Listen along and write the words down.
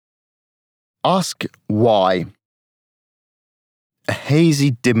Ask why. A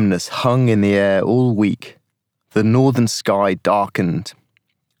hazy dimness hung in the air all week. The northern sky darkened.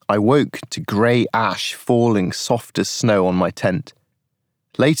 I woke to grey ash falling soft as snow on my tent.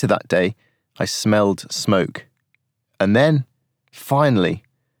 Later that day, I smelled smoke. And then, finally,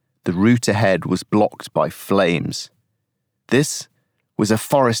 the route ahead was blocked by flames. This was a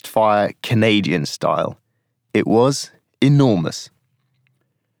forest fire Canadian style. It was enormous.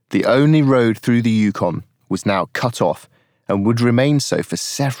 The only road through the Yukon was now cut off and would remain so for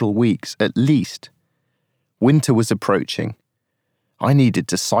several weeks at least. Winter was approaching. I needed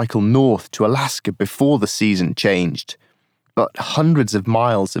to cycle north to Alaska before the season changed, but hundreds of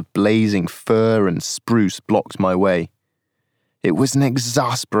miles of blazing fir and spruce blocked my way. It was an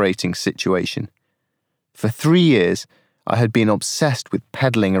exasperating situation. For 3 years, I had been obsessed with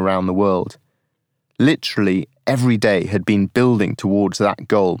pedaling around the world. Literally every day had been building towards that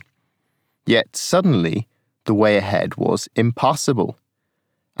goal. Yet suddenly, the way ahead was impassable,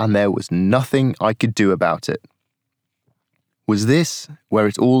 and there was nothing I could do about it. Was this where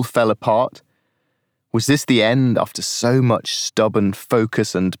it all fell apart? Was this the end after so much stubborn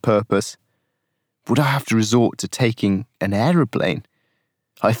focus and purpose? Would I have to resort to taking an aeroplane?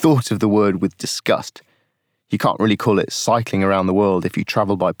 I thought of the word with disgust. You can't really call it cycling around the world if you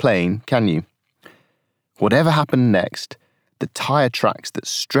travel by plane, can you? Whatever happened next, the tyre tracks that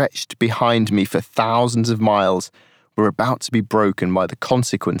stretched behind me for thousands of miles were about to be broken by the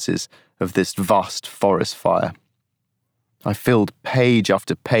consequences of this vast forest fire. I filled page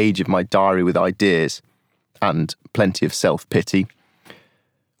after page of my diary with ideas, and plenty of self-pity.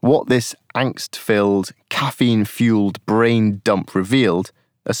 What this angst-filled, caffeine-fuelled brain dump revealed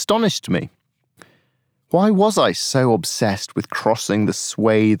astonished me. Why was I so obsessed with crossing the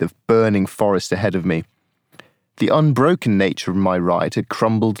swathe of burning forest ahead of me? The unbroken nature of my ride had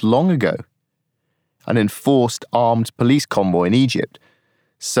crumbled long ago. An enforced armed police convoy in Egypt,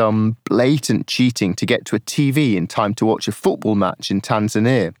 some blatant cheating to get to a TV in time to watch a football match in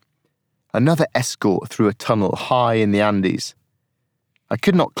Tanzania, another escort through a tunnel high in the Andes. I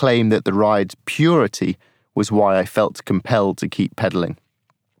could not claim that the ride's purity was why I felt compelled to keep pedaling.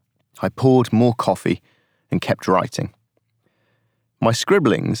 I poured more coffee and kept writing. My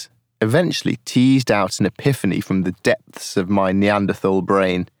scribblings eventually teased out an epiphany from the depths of my Neanderthal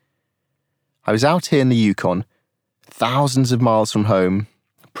brain. I was out here in the Yukon, thousands of miles from home,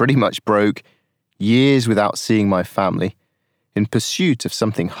 pretty much broke, years without seeing my family, in pursuit of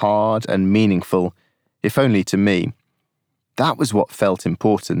something hard and meaningful, if only to me. That was what felt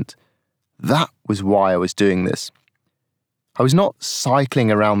important. That was why I was doing this. I was not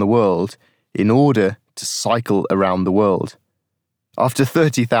cycling around the world in order to cycle around the world. After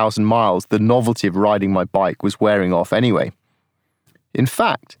 30,000 miles, the novelty of riding my bike was wearing off anyway. In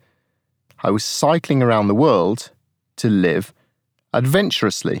fact, I was cycling around the world to live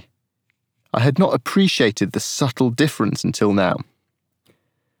adventurously. I had not appreciated the subtle difference until now.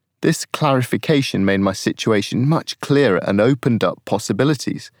 This clarification made my situation much clearer and opened up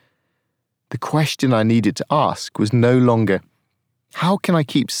possibilities. The question I needed to ask was no longer, how can I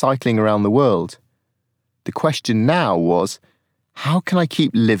keep cycling around the world? The question now was, how can I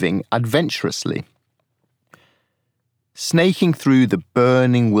keep living adventurously? Snaking through the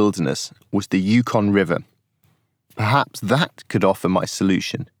burning wilderness was the Yukon River. Perhaps that could offer my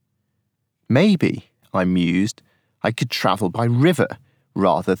solution. Maybe, I mused, I could travel by river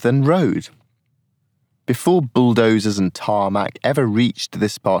rather than road. Before bulldozers and tarmac ever reached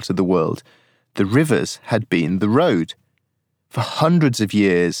this part of the world, the rivers had been the road. For hundreds of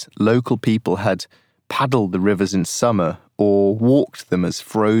years, local people had paddled the rivers in summer or walked them as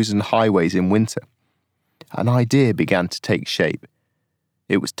frozen highways in winter. An idea began to take shape.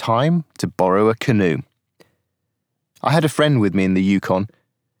 It was time to borrow a canoe. I had a friend with me in the Yukon.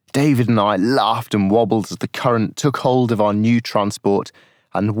 David and I laughed and wobbled as the current took hold of our new transport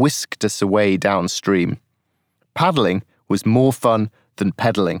and whisked us away downstream. Paddling was more fun than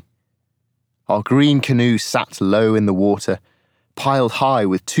pedaling. Our green canoe sat low in the water, piled high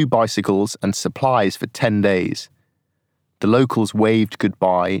with 2 bicycles and supplies for 10 days. The locals waved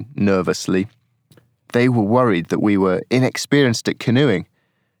goodbye nervously. They were worried that we were inexperienced at canoeing,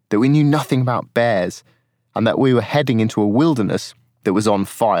 that we knew nothing about bears, and that we were heading into a wilderness that was on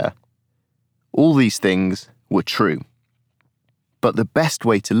fire. All these things were true. But the best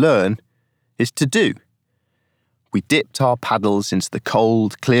way to learn is to do. We dipped our paddles into the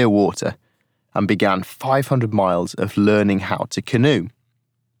cold, clear water and began 500 miles of learning how to canoe.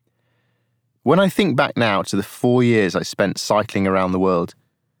 When I think back now to the 4 years I spent cycling around the world,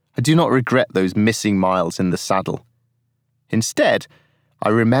 I do not regret those missing miles in the saddle. Instead, I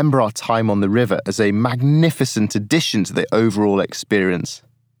remember our time on the river as a magnificent addition to the overall experience.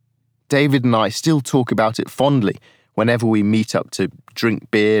 David and I still talk about it fondly whenever we meet up to drink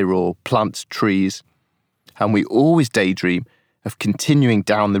beer or plant trees, and we always daydream of continuing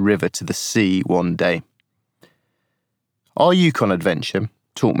down the river to the sea one day. Our Yukon adventure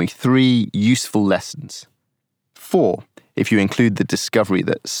taught me 3 useful lessons. 4, if you include the discovery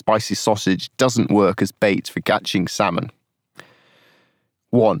that spicy sausage doesn't work as bait for catching salmon.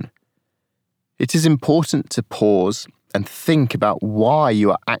 1. It is important to pause and think about why you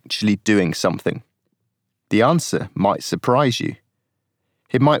are actually doing something. The answer might surprise you.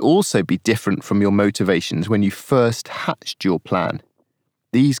 It might also be different from your motivations when you first hatched your plan.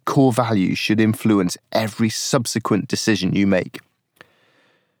 These core values should influence every subsequent decision you make.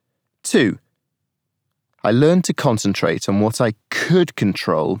 2. I learned to concentrate on what I could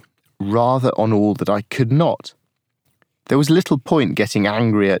control rather on all that I could not. There was little point getting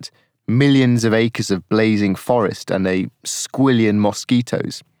angry at millions of acres of blazing forest and a squillion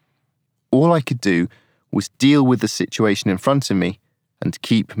mosquitoes. All I could do was deal with the situation in front of me and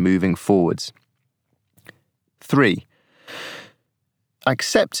keep moving forwards. 3.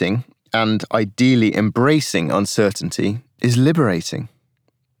 Accepting and ideally embracing uncertainty is liberating.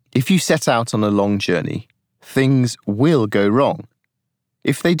 If you set out on a long journey, things will go wrong.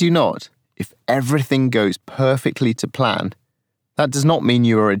 If they do not, if everything goes perfectly to plan, that does not mean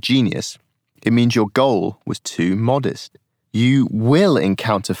you are a genius. It means your goal was too modest. You will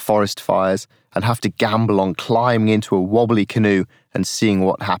encounter forest fires and have to gamble on climbing into a wobbly canoe and seeing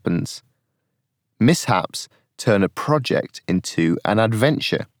what happens. Mishaps turn a project into an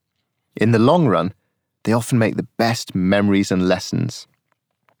adventure. In the long run, they often make the best memories and lessons.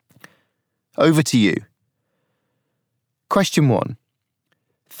 Over to you. Question 1.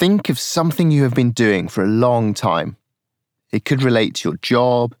 Think of something you have been doing for a long time. It could relate to your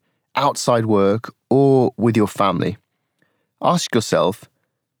job, outside work, or with your family. Ask yourself,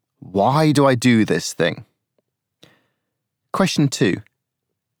 why do I do this thing? Question 2.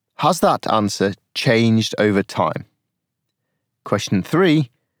 Has that answer changed over time? Question 3.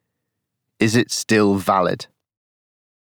 Is it still valid?